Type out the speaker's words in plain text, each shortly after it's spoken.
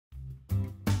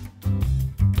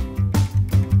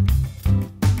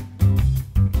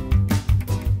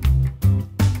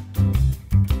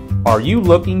Are you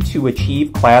looking to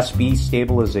achieve Class B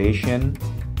stabilization?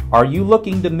 Are you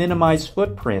looking to minimize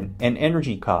footprint and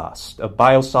energy cost of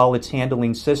biosolids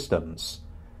handling systems?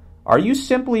 Are you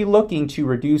simply looking to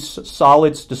reduce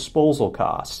solids disposal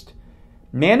cost?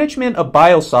 Management of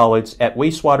biosolids at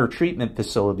wastewater treatment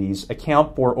facilities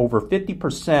account for over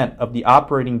 50% of the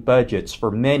operating budgets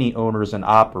for many owners and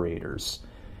operators.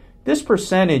 This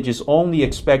percentage is only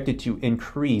expected to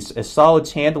increase as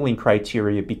solids handling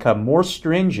criteria become more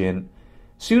stringent,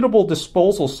 suitable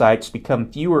disposal sites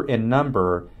become fewer in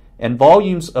number, and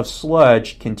volumes of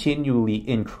sludge continually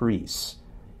increase.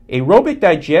 Aerobic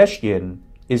digestion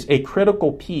is a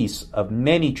critical piece of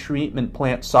many treatment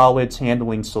plant solids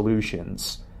handling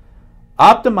solutions.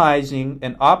 Optimizing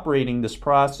and operating this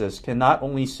process can not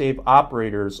only save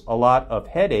operators a lot of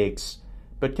headaches,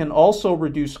 but can also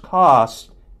reduce costs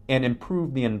and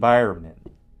improve the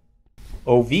environment.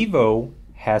 Ovivo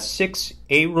has 6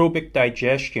 aerobic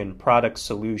digestion product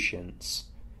solutions: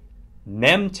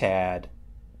 MEMTAD,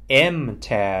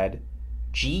 MTAD,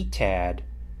 GTAD,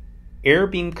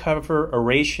 Airbeam Cover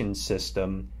Aeration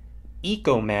System,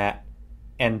 EcoMat,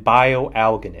 and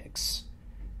Bioalganics.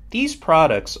 These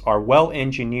products are well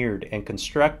engineered and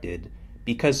constructed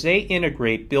because they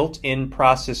integrate built-in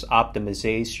process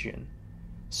optimization,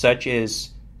 such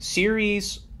as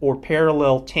series or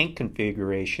parallel tank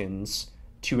configurations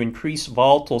to increase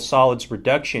volatile solids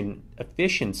reduction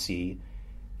efficiency,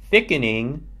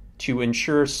 thickening to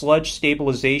ensure sludge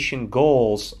stabilization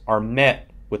goals are met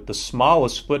with the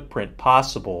smallest footprint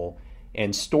possible,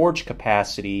 and storage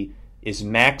capacity is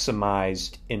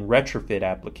maximized in retrofit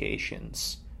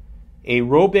applications.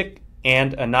 Aerobic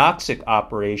and anoxic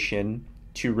operation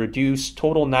to reduce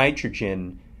total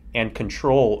nitrogen and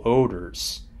control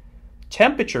odors.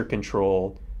 Temperature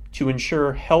control to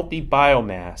ensure healthy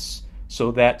biomass so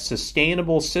that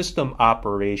sustainable system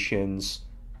operations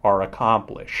are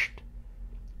accomplished.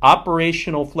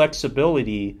 Operational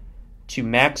flexibility to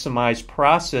maximize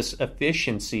process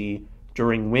efficiency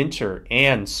during winter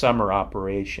and summer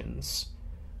operations.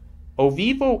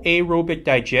 Ovivo Aerobic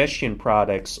Digestion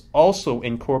products also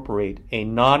incorporate a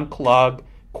non-clog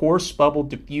coarse bubble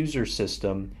diffuser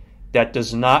system that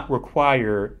does not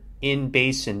require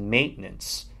in-basin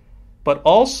maintenance, but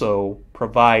also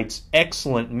provides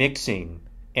excellent mixing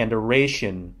and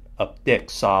aeration of thick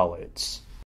solids.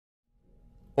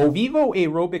 Ovivo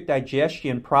Aerobic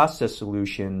Digestion process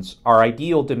solutions are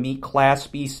ideal to meet Class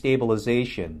B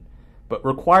stabilization, but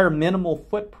require minimal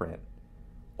footprint.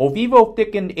 Ovivo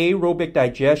thickened aerobic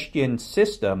digestion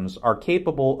systems are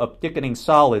capable of thickening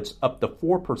solids up to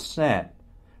 4%,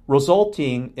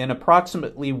 resulting in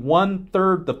approximately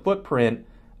 1/3 the footprint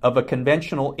of a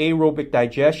conventional aerobic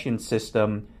digestion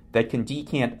system that can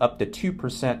decant up to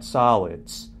 2%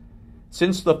 solids.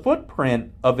 Since the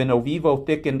footprint of an Ovivo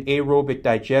thickened aerobic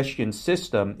digestion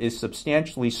system is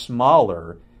substantially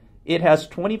smaller, it has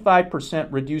 25%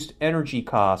 reduced energy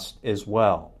cost as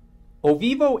well.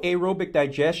 Ovivo aerobic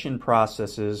digestion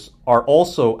processes are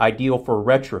also ideal for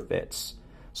retrofits,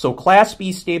 so Class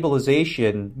B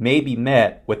stabilization may be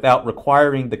met without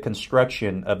requiring the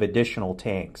construction of additional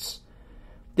tanks.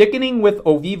 Thickening with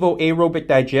Ovivo aerobic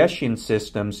digestion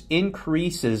systems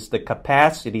increases the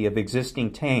capacity of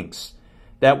existing tanks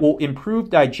that will improve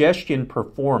digestion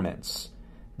performance.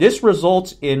 This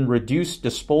results in reduced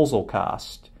disposal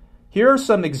cost. Here are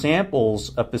some examples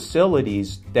of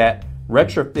facilities that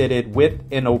retrofitted with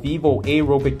an Ovivo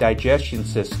aerobic digestion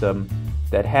system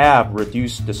that have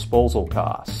reduced disposal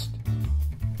cost.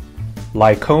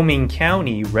 Lycoming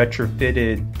County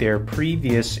retrofitted their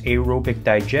previous aerobic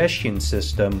digestion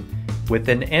system with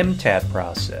an MTAD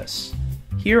process.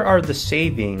 Here are the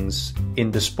savings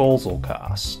in disposal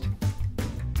cost.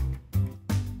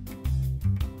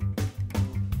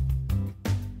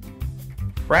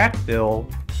 Frackville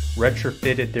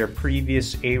retrofitted their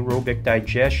previous aerobic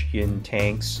digestion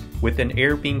tanks with an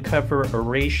Airbeam Cover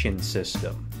Aeration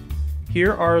system.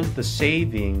 Here are the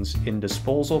savings in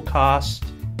disposal cost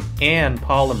and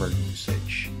polymer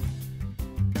usage.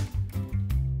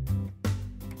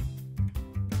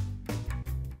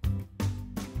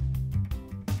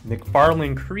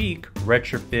 McFarland Creek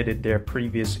retrofitted their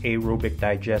previous aerobic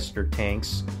digester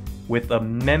tanks with a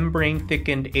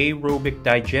membrane-thickened aerobic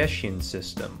digestion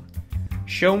system.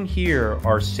 Shown here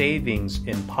are savings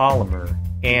in polymer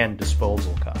and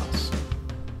disposal costs.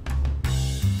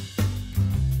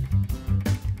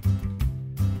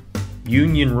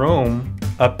 Union Rome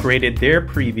upgraded their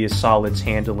previous solids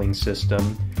handling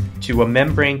system to a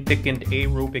membrane-thickened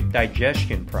aerobic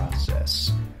digestion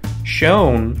process.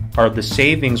 Shown are the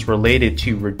savings related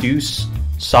to reduced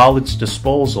solids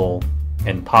disposal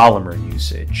and polymer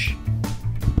usage.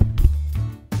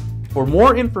 For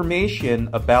more information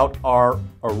about our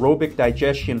aerobic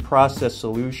digestion process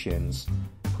solutions,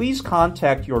 please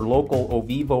contact your local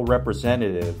Ovivo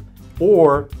representative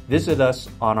or visit us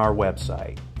on our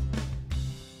website.